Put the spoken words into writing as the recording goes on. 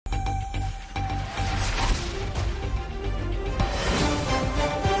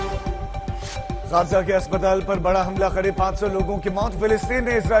Gaza के अस्पताल पर बड़ा हमला, करीब 500 लोगों की मौत। फिलिस्तीन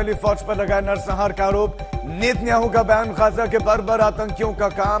ने इजरायली फौज पर लगाया नरसंहार का आरोप। नेतन्याहू का बयान, गाजा के बर्बर आतंकियों का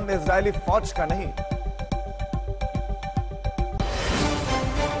काम, इजरायली फौज का नहीं।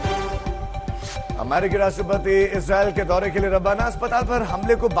 अमेरिकी राष्ट्रपति इजरायल के दौरे के लिए रवाना। अस्पताल पर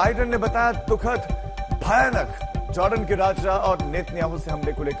हमले को बाइडेन ने बताया दुखद, भयानक। जॉर्डन के राजा और नेतन्याहू से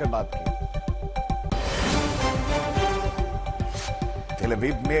हमले को लेकर बात की। तेल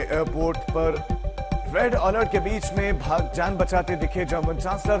अवीव में एयरपोर्ट पर रेड अलर्ट के बीच में जान बचाते दिखे जर्मन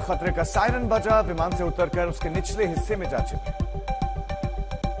चांसलर। खतरे का सायरन बजा, विमान से उतरकर उसके निचले हिस्से में जा चुके।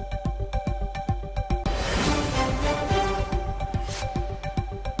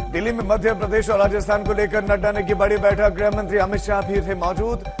 दिल्ली में मध्य प्रदेश और राजस्थान को लेकर नड्डा ने की बड़ी बैठक। गृह मंत्री अमित शाह भी थे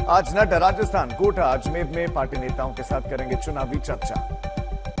मौजूद। आज नड्डा राजस्थान, कोटा, अजमेर में पार्टी नेताओं के साथ करेंगे चुनावी चर्चा।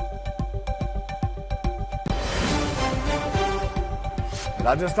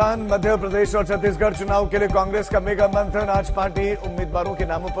 राजस्थान, मध्य प्रदेश और छत्तीसगढ़ चुनाव के लिए कांग्रेस का मेगा मंथन। आज पार्टी उम्मीदवारों के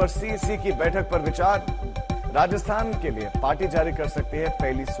नामों पर सीसी की बैठक पर विचार। राजस्थान के लिए पार्टी जारी कर सकती है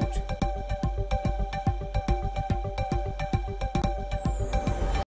पहली सूची।